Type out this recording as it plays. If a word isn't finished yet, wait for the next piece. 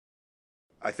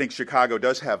I think Chicago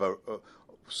does have a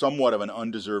somewhat of an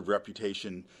undeserved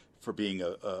reputation for being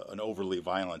an overly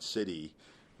violent city,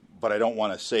 but I don't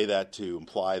want to say that to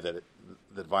imply that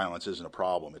violence isn't a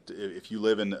problem. If you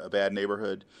live in a bad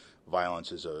neighborhood,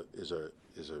 violence is a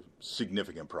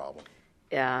significant problem.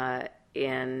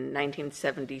 In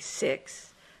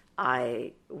 1976,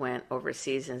 I went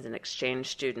overseas as an exchange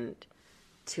student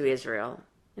to Israel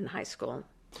in high school.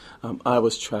 I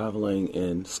was traveling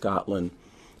in Scotland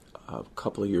a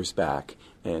couple of years back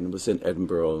and was in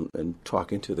Edinburgh and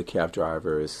talking to the cab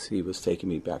driver as he was taking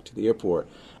me back to the airport.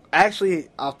 Actually,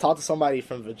 I've talked to somebody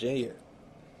from Virginia,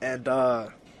 and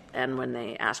when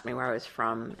they asked me where I was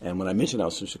from, and when I mentioned I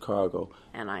was from Chicago,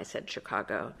 and I said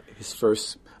Chicago, his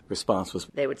first response was,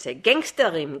 they would say,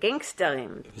 "Gangsterim,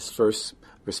 gangsterim." His first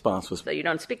response was, so you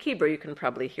don't speak Hebrew, you can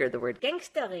probably hear the word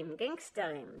gangsterim,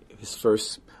 gangsterim. His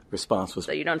first response was,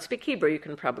 so you don't speak Hebrew, you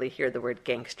can probably hear the word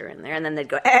gangster in there, and then they'd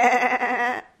go,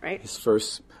 right? His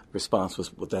first response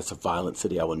was, well, that's a violent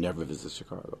city, I will never visit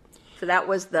Chicago. So that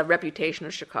was the reputation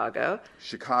of Chicago.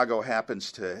 Chicago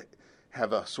happens to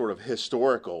have a sort of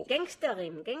historical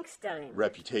gangsterim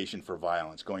reputation for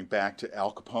violence, going back to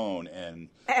Al Capone and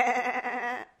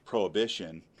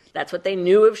Prohibition. That's what they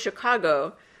knew of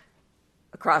Chicago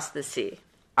across the sea.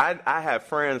 I have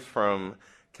friends from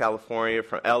California,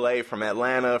 from LA, from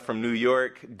Atlanta, from New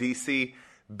York, DC,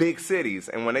 big cities.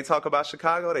 And when they talk about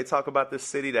Chicago, they talk about this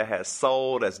city that has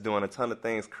soul, that's doing a ton of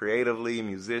things creatively,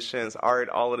 musicians, art,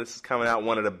 all of this is coming out.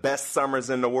 One of the best summers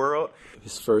in the world.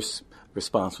 His first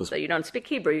response was, so you don't speak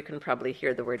Hebrew, you can probably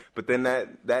hear the word. But then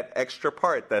that extra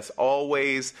part, that's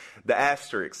always the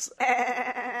asterisk.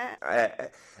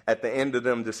 At the end of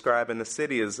them describing the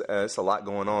city, is it's a lot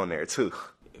going on there, too.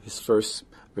 His first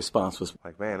response was,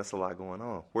 like, man, that's a lot going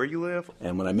on. Where you live?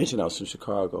 And when I mentioned I was from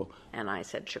Chicago. And I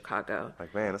said Chicago.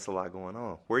 Like, man, that's a lot going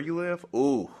on. Where you live?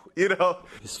 Ooh, you know.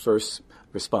 His first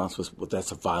response was, well,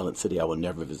 that's a violent city, I will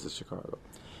never visit Chicago.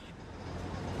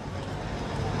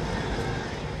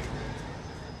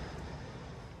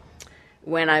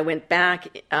 When I went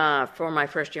back for my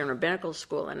first year in rabbinical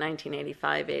school in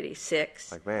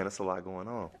 1985-86. Like, man, that's a lot going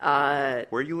on.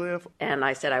 Where you live? And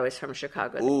I said I was from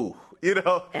Chicago. Ooh, you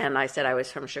know. And I said I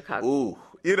was from Chicago. Ooh,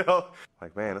 you know.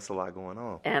 Like, man, that's a lot going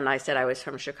on. And I said I was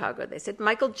from Chicago. They said,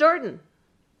 Michael Jordan.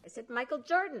 I said, Michael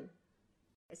Jordan.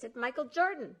 I said, Michael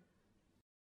Jordan.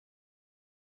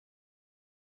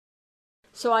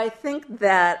 So I think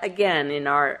that, again, in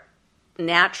our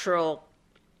natural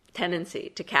tendency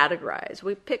to categorize,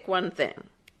 we pick one thing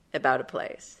about a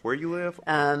place. Where you live?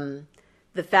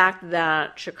 The fact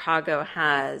that Chicago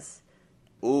has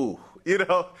ooh, you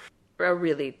know, a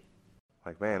really,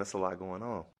 like, man, that's a lot going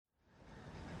on.